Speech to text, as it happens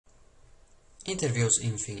Interviews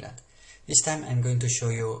in Finland. This time I'm going to show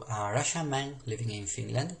you a Russian man living in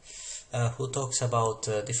Finland who talks about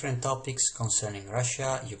different topics concerning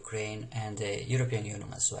Russia, Ukraine and the European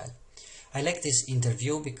Union as well. I like this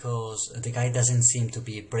interview because the guy doesn't seem to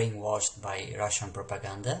be brainwashed by Russian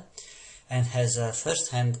propaganda and has a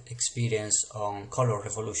first-hand experience on color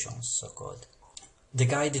revolutions, so-called. The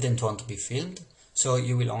guy didn't want to be filmed, so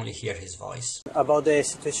you will only hear his voice. About the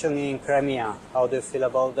situation in Crimea, how do you feel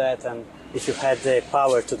about that? And if you had the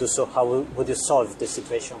power to do so, how would you solve the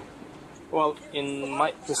situation? Well, in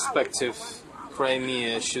my perspective,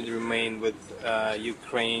 Crimea should remain with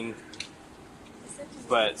Ukraine,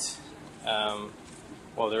 but,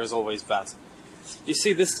 well, there is always that. You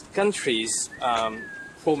see, these countries,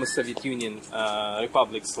 former Soviet Union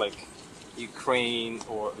republics like Ukraine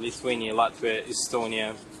or Lithuania, Latvia,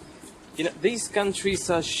 Estonia, you know, these countries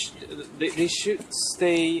are they should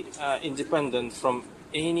stay independent from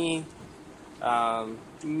any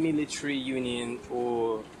military union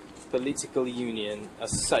or political union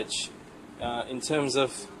as such, in terms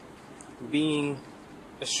of being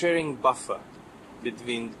a sharing buffer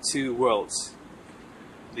between two worlds,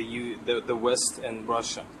 the West and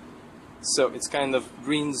Russia. So it's kind of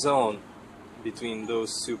green zone between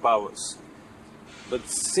those two powers. But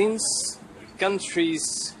since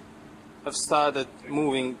countries have started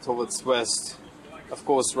moving towards West, of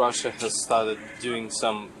course Russia has started doing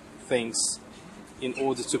some things in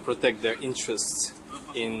order to protect their interests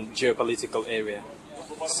in geopolitical area.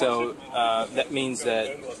 So that means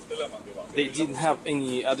that they didn't have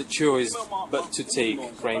any other choice but to take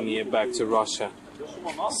Crimea back to Russia,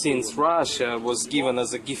 since Russia was given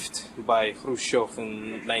as a gift by Khrushchev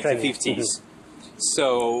in 1950s.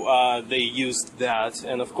 So they used that,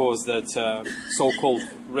 and of course that so-called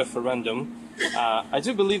referendum. I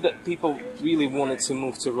do believe that people really wanted to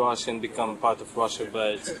move to Russia and become part of Russia,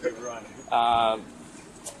 but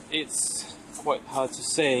it's quite hard to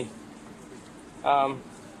say.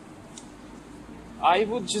 I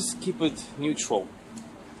would just keep it neutral.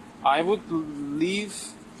 I would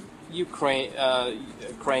leave Ukraine,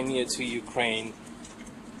 Crimea to Ukraine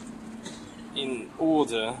in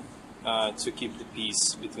order to keep the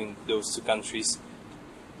peace between those two countries,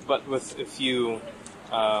 but with a few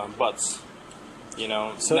buts, you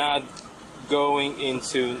know, so not going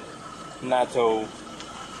into NATO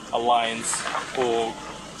alliance or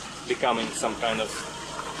becoming some kind of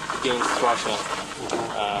against Russia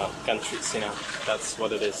countries, you know, that's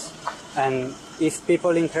what it is. And if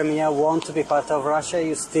people in Crimea want to be part of Russia,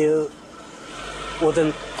 you still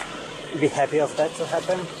wouldn't be happy of that to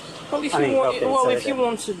happen? Well, if you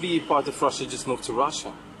want to be part of Russia, just move to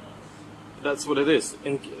Russia. That's what it is.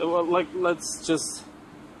 And well, like, let's just,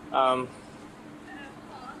 well,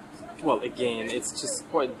 again, it's just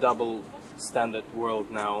quite double standard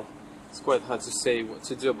world now. It's quite hard to say what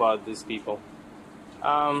to do about these people.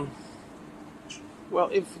 Well,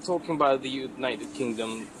 if we're talking about the United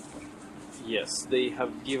Kingdom, yes, they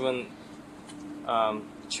have given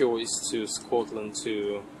choice to Scotland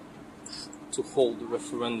to hold a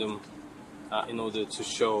referendum in order to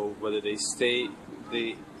show whether they stay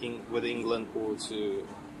with England or to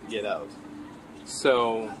get out.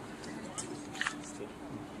 So,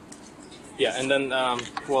 yeah, and then,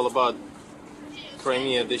 well, about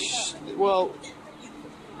Crimea, well,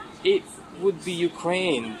 it would be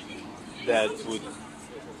Ukraine that would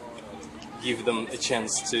give them a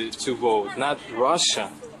chance to vote, not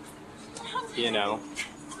Russia, you know.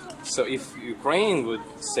 So if Ukraine would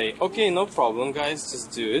say, okay, no problem guys,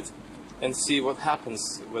 just do it and see what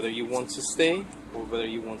happens, whether you want to stay or whether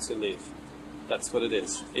you want to leave. That's what it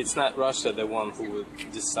is. It's not Russia the one who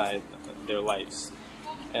would decide their lives.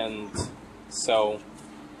 And so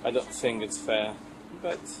I don't think it's fair,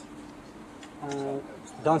 but...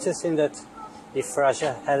 don't you think that if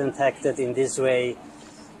Russia hadn't acted in this way,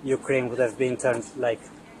 Ukraine would have been turned like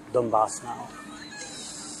Donbass now?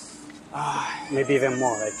 Maybe even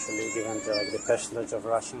more, actually, given the percentage of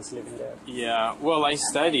Russians living there. Yeah, well, I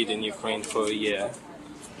studied in Ukraine for a year,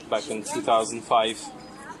 back in 2005,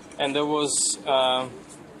 and there was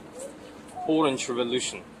Orange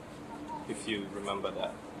Revolution, if you remember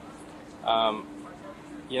that.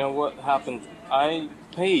 You know what happened? I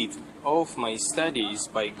paid off my studies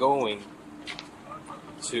by going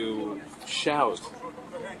to shout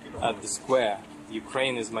at the square,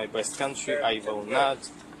 Ukraine is my best country, I will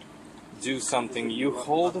not do something. You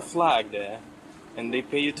hold a flag there and they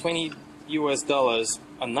pay you $20 US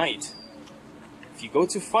a night. If you go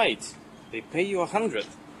to fight, they pay you 100.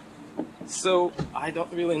 So I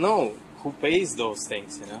don't really know who pays those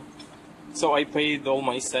things, you know. So I paid all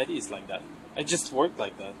my studies like that. I just worked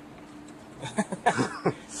like that.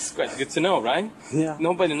 It's quite good to know, right? Yeah.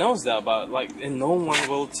 Nobody knows that about, like, and no one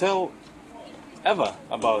will tell ever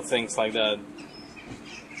about things like that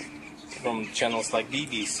from channels like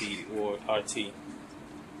BBC or RT.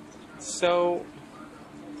 So,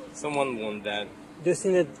 someone want that. Do you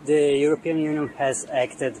think that the European Union has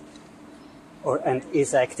acted and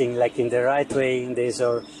is acting like in the right way in this,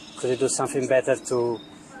 or could it do something better to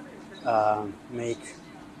make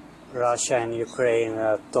Russia and Ukraine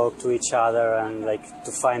talk to each other and like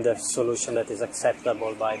to find a solution that is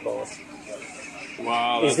acceptable by both?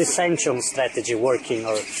 Wow. Is the sanction strategy working,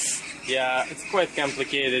 or? Yeah, it's quite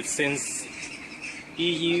complicated since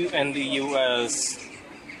EU and the US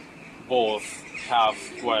both have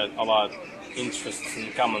quite a lot of interests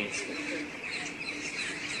in common.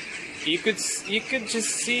 You could just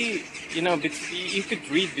see, you know, you could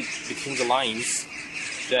read between the lines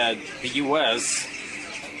that the US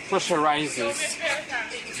pressurizes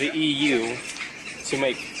the EU to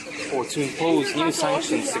make or to impose new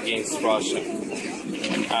sanctions against Russia.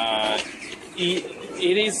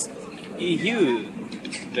 It is EU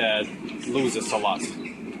that loses a lot.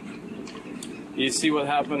 You see what's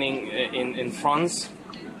happening in France?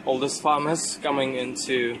 All these farmers coming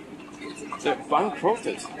into... They're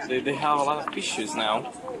bankrupted. They have a lot of issues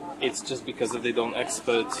now. It's just because they don't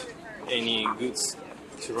export any goods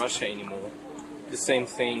to Russia anymore. The same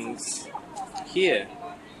things here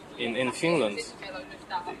in Finland.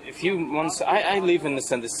 A few months, I live in the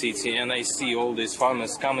center city and I see all these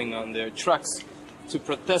farmers coming on their trucks to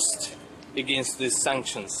protest against these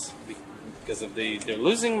sanctions because they're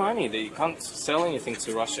losing money. They can't sell anything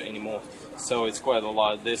to Russia anymore. So it's quite a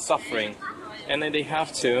lot. They're suffering, and then they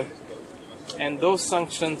have to. And those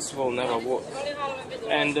sanctions will never work.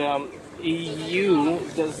 And EU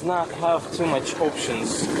does not have too much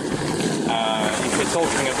options if we're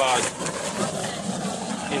talking about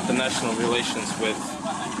international relations with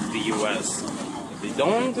the US. If they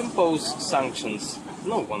don't impose sanctions,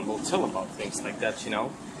 no one will tell about things like that, you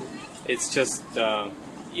know. It's just,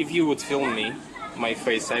 if you would film me, my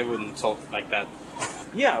face, I wouldn't talk like that.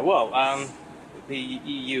 Yeah, well, the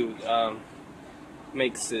EU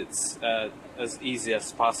makes it as easy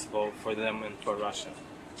as possible for them and for Russia.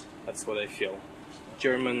 That's what I feel.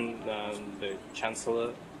 German, the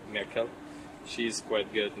Chancellor, Merkel, she's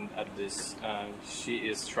quite good at this. She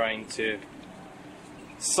is trying to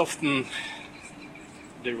soften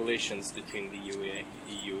the relations between the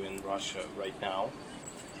EU and Russia right now.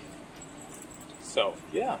 So,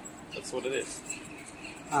 yeah, that's what it is.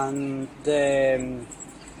 And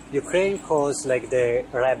Ukraine calls like the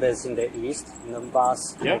rebels in the east, in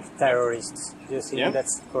Donbass, Yeah. like terrorists. Do you think Yeah.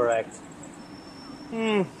 that's correct?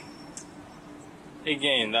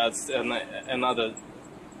 Again, that's another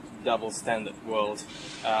double standard world.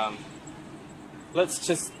 Let's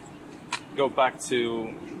just go back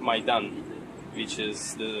to Maidan, which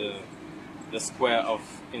is the square of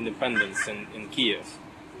independence in Kiev.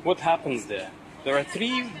 What happens there? There are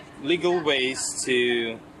 3 legal ways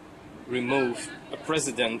to remove a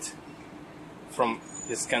president from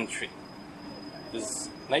his country. There's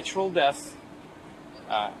natural death,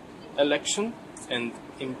 election, and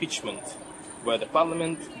impeachment, where the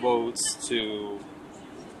parliament votes to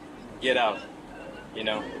get out, you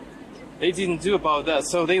know. They didn't do about that,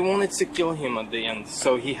 so they wanted to kill him at the end.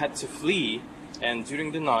 So he had to flee, and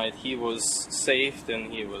during the night he was saved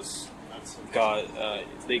and he was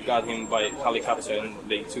they got him by helicopter and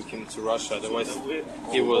they took him to Russia. Otherwise,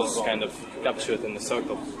 he was kind of captured in a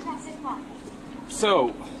circle.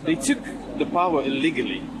 So they took the power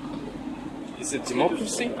illegally. Is it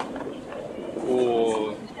democracy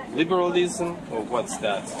or liberalism or what's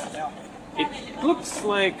that? It looks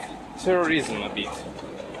like terrorism a bit.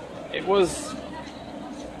 It was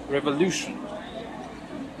revolution.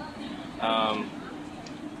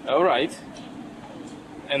 All right.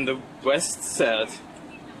 And the West said,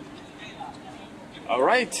 all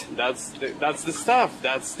right, that's the stuff.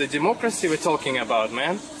 That's the democracy we're talking about,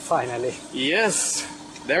 man. Finally. Yes,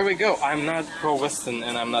 there we go. I'm not pro-Western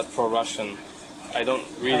and I'm not pro-Russian. I don't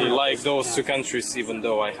really like those two countries, even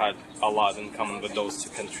though I had a lot in common with those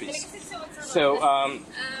two countries. So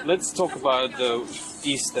let's talk about the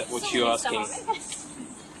East, what you're asking.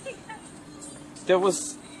 There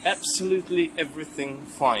was absolutely everything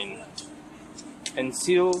fine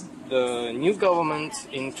until the new government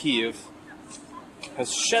in Kiev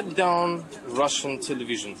has shut down Russian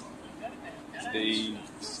television. They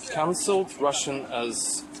cancelled Russian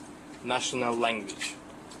as national language.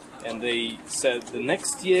 And they said the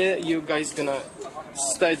next year you guys gonna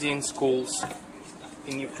study in schools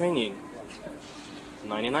in Ukrainian.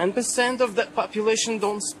 99% of that population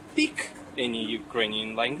don't speak any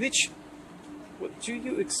Ukrainian language. what do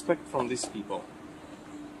you expect from these people?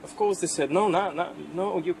 Of course, they said, no,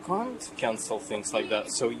 you can't cancel things like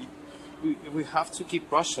that. So we have to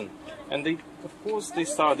keep Russian. And of course, they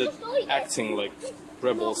started acting like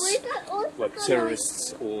rebels, like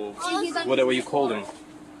terrorists, or whatever you call them.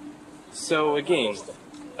 So again,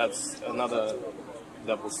 that's another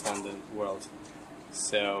double standard world.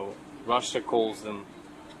 So Russia calls them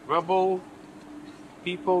rebel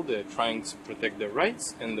people, they're trying to protect their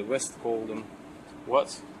rights, and the West call them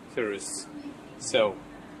what? Terrorists. So,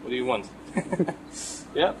 what do you want?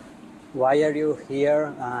 Yeah. Why are you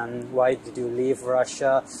here, and why did you leave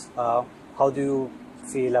Russia? How do you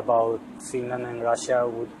feel about Finland and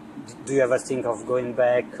Russia? Do you ever think of going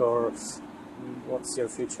back, or what's your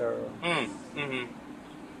future?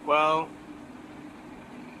 Well,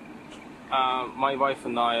 my wife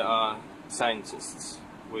and I are scientists.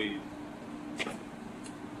 We're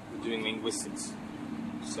doing linguistics,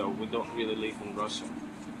 so we don't really live in Russia,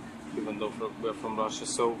 even though we're from Russia.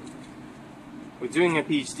 So we're doing a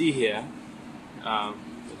PhD here, a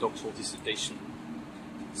doctoral dissertation.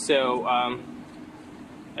 So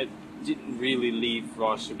I didn't really leave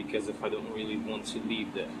Russia because I don't really want to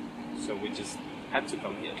leave there. So we just had to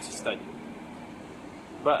come here to study.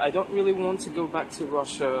 But I don't really want to go back to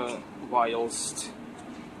Russia whilst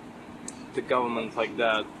the government like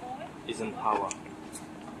that is in power.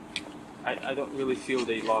 I don't really feel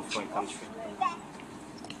they love my country.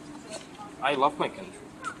 I love my country.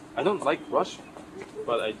 I don't like Russia,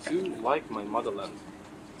 but I do like my motherland.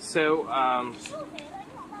 So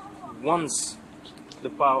once the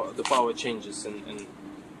power changes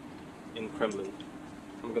in Kremlin,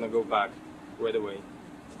 I'm gonna go back right away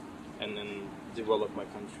and then develop my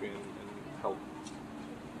country and help.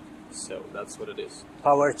 So that's what it is.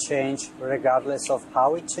 Power change regardless of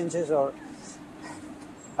how it changes, or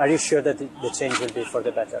are you sure that the change will be for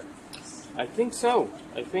the better? I think so.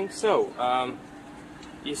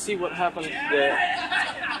 You see what happened there.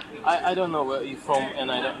 I don't know where you're from, and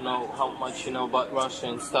I don't know how much you know about Russia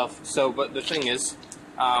and stuff. So, but the thing is,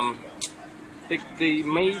 they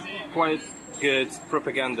made quite good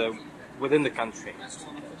propaganda within the country.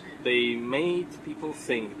 They made people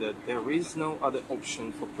think that there is no other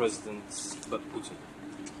option for presidents but Putin.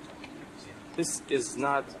 This is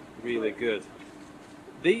not really good.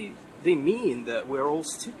 They mean that we're all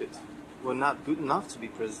stupid. We're not good enough to be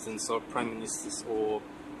presidents or prime ministers or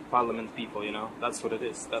parliament people, you know. That's what it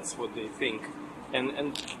is. That's what they think.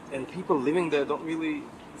 And people living there don't really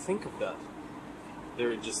think of that.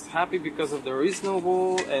 They're just happy because of there is no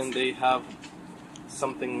war and they have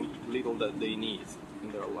something little that they need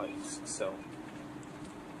in their lives. So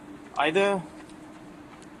either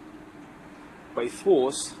by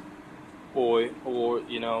force or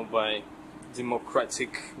you know, by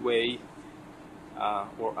democratic way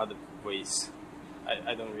or other ways.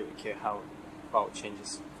 I don't really care how it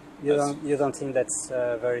changes. You don't think that's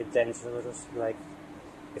very dangerous? Like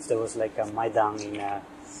if there was like a Maidan in Russia?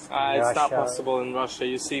 It's not possible in Russia.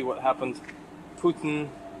 You see what happened. Putin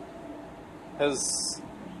has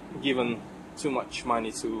given too much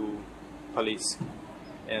money to police,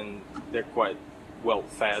 and they're quite well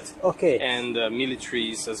fed. Okay. And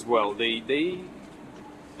militaries as well.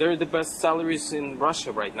 They're the best salaries in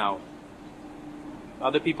Russia right now.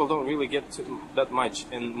 Other people don't really get that much.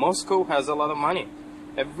 And Moscow has a lot of money.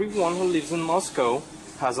 Everyone who lives in Moscow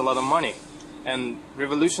has a lot of money. And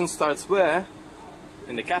revolution starts where?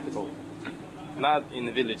 In the capital, not in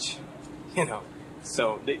the village, you know.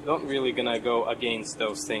 So they don't really gonna go against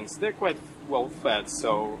those things. They're quite well fed,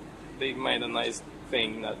 so they made a nice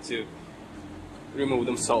thing not to remove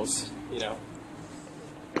themselves, you know.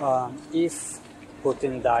 If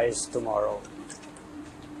Putin dies tomorrow,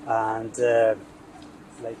 and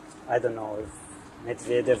like I don't know if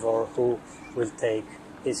Medvedev or who will take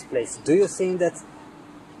his place, do you think that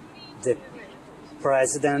the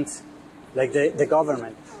president, like the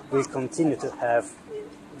government, will continue to have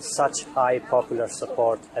such high popular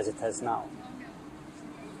support as it has now?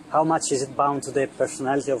 How much is it bound to the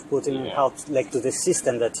personality of Putin and how, like, to the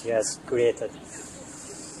system that he has created?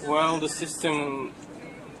 Well, the system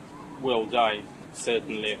will die,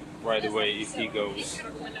 certainly, right away if he goes.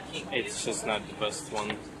 It's just not the best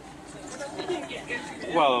one.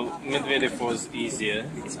 Well, Medvedev was easier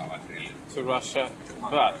to Russia,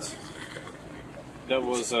 but there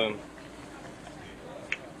was a,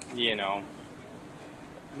 you know,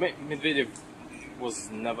 Medvedev was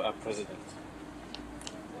never a president.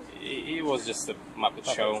 He was just a Muppet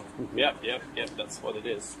show. Yep, that's what it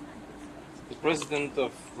is. The president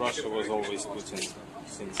of Russia was always Putin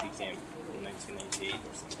since he came in 1998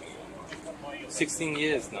 or something. 16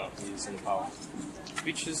 years now he's in power,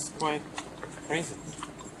 which is quite Crazy.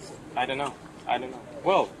 I don't know.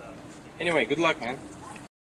 Well, anyway, good luck, man.